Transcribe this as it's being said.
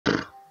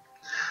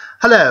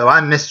Hello,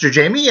 I'm Mr.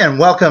 Jamie, and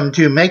welcome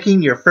to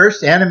Making Your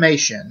First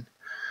Animation.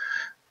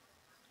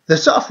 The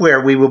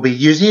software we will be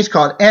using is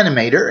called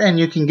Anim8or, and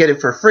you can get it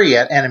for free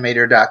at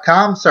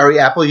Anim8or.com. Sorry,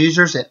 Apple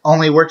users, it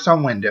only works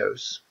on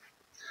Windows.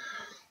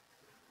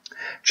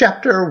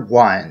 Chapter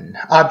 1,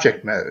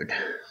 Object Mode.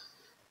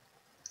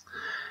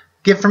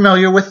 Get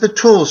familiar with the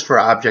tools for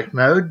object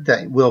mode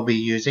that we'll be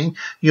using.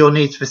 You'll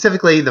need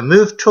specifically the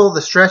Move tool,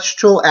 the Stretch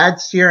tool,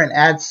 Add Sphere, and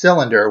Add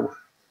Cylinder.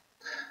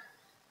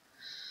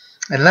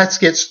 And let's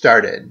get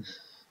started.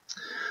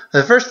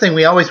 The first thing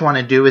we always want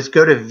to do is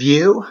go to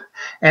View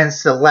and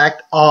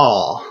select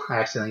All. I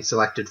accidentally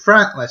selected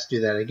Front. Let's do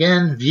that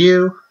again.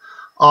 View,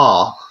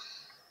 All.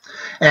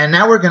 And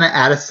now we're going to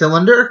add a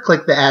cylinder.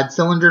 Click the Add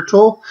Cylinder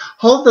tool.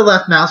 Hold the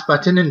left mouse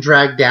button and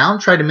drag down.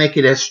 Try to make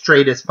it as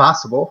straight as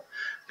possible.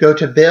 Go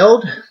to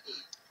Build,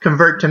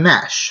 Convert to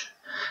Mesh.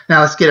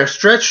 Now let's get our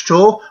Stretch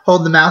tool.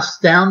 Hold the mouse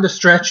down to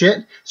stretch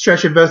it.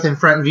 Stretch it both in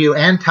front view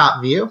and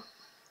top view.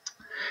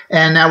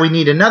 And now we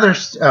need another,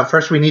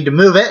 first we need to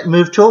move it.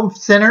 Move tool,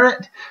 center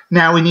it.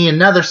 Now we need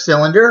another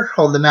cylinder.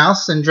 Hold the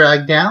mouse and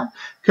drag down.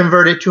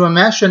 Convert it to a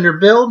mesh under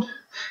Build.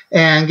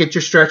 And get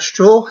your Stretch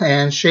tool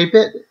and shape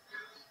it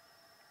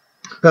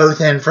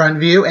both in front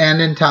view and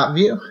in top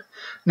view.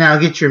 Now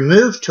get your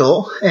Move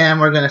tool, and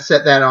we're going to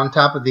set that on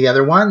top of the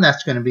other one.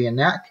 That's going to be a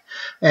neck.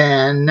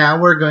 And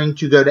now we're going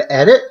to go to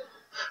Edit.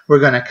 We're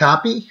going to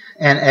copy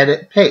and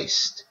edit,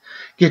 paste.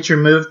 Get your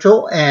Move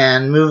tool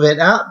and move it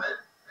up.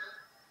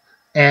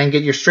 And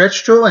get your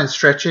Stretch tool and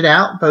stretch it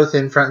out, both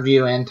in front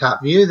view and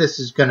top view. This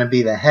is going to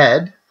be the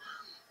head.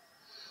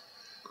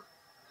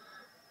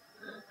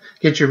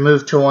 Get your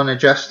Move tool and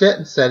adjust it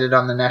and set it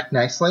on the neck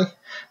nicely.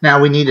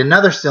 Now we need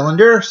another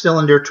cylinder.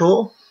 Cylinder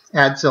tool,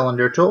 Add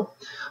Cylinder tool.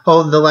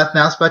 Hold the left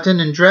mouse button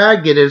and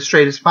drag. Get it as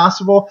straight as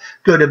possible.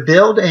 Go to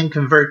Build and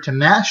Convert to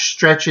Mesh.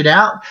 Stretch it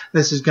out.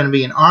 This is going to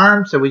be an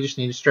arm, so we just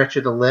need to stretch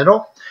it a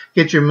little.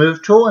 Get your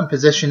Move tool and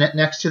position it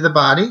next to the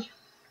body.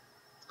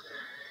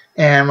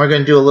 And we're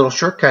going to do a little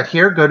shortcut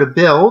here. Go to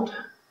Build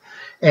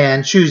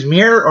and choose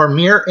Mirror or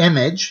Mirror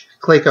Image.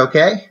 Click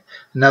OK.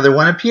 Another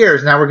one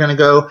appears. Now we're going to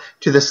go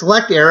to the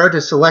Select arrow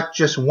to select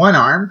just one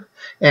arm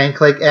and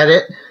click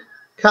Edit,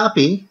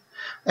 Copy,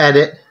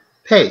 Edit,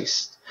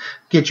 Paste.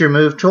 Get your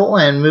Move tool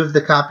and move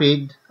the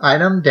copied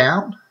item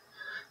down.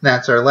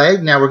 That's our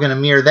leg. Now we're going to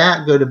mirror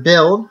that. Go to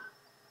Build,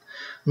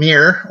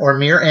 Mirror or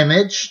Mirror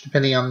Image,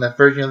 depending on the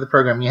version of the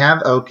program you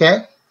have.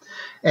 OK.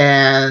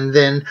 And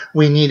then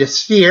we need a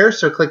sphere,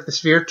 so click the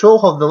Sphere tool,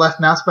 hold the left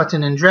mouse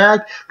button and drag,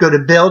 go to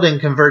Build and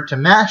Convert to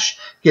Mesh,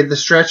 get the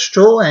Stretch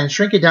tool and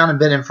shrink it down a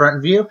bit in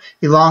front view,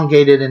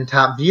 elongate it in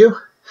top view,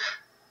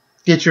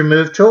 get your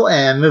Move tool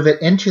and move it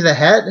into the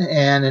head,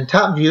 and in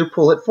top view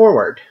pull it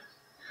forward.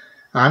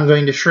 I'm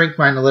going to shrink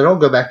mine a little,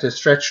 go back to the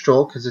Stretch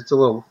tool because it's a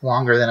little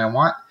longer than I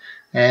want,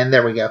 and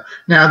there we go.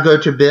 Now go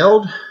to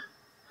Build,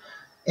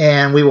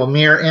 and we will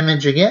mirror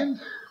image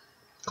again.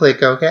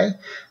 Click OK.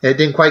 It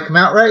didn't quite come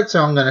out right,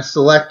 so I'm going to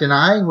select an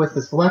eye with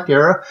the Select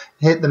arrow,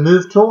 hit the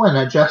Move tool and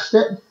adjust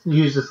it.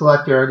 Use the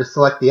Select arrow to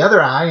select the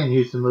other eye and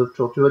use the Move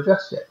tool to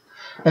adjust it.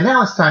 And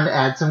now it's time to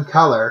add some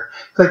color.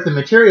 Click the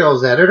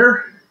Materials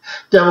editor,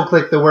 double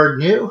click the word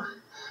New,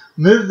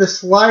 move the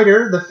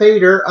slider, the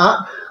fader,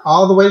 up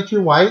all the way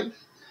to white.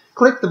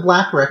 Click the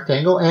black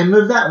rectangle and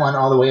move that one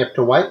all the way up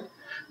to white.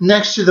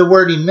 Next to the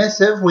word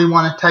Emissive, we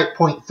want to type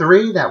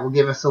 0.3. That will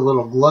give us a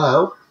little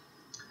glow.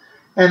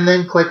 And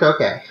then click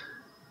OK.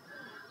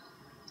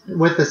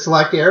 With the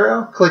Select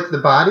arrow, click the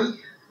body.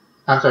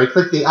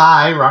 Click the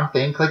eye, wrong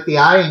thing. Click the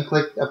eye and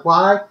click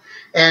Apply.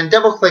 And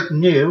double click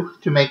New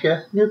to make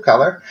a new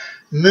color.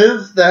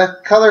 Move the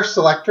color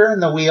selector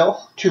in the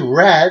wheel to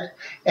red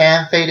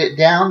and fade it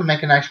down to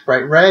make a nice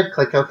bright red.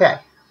 Click OK.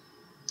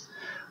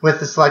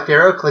 With the Select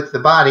arrow, click the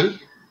body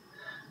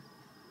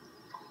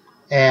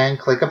and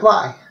click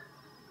Apply.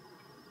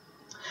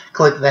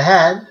 Click the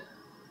head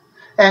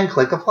and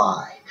click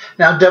Apply.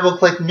 Now double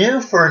click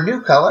New for a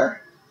new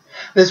color.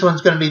 This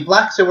one's going to be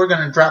black, so we're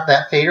going to drop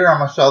that fader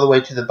almost all the way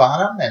to the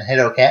bottom and hit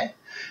OK.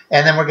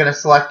 And then we're going to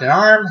select an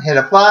arm, hit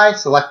Apply,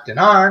 select an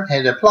arm,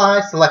 hit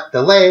Apply, select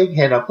the leg,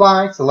 hit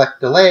Apply,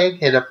 select the leg,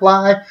 hit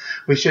Apply.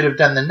 We should have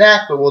done the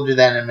neck, but we'll do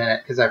that in a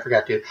minute because I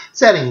forgot to.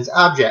 Settings,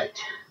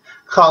 Object,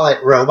 call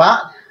it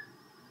Robot.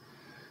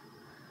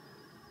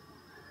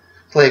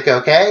 Click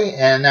OK,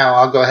 and now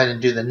I'll go ahead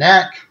and do the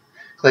neck.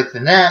 Click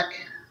the neck,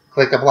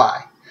 click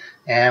Apply.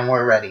 And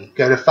we're ready.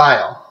 Go to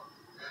File,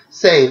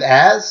 Save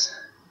As,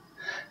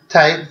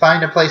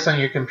 find a place on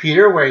your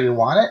computer where you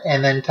want it,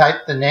 and then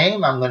type the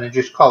name. I'm going to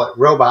just call it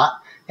Robot,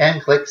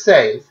 and click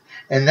Save.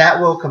 And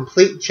that will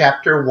complete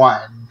Chapter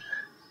 1.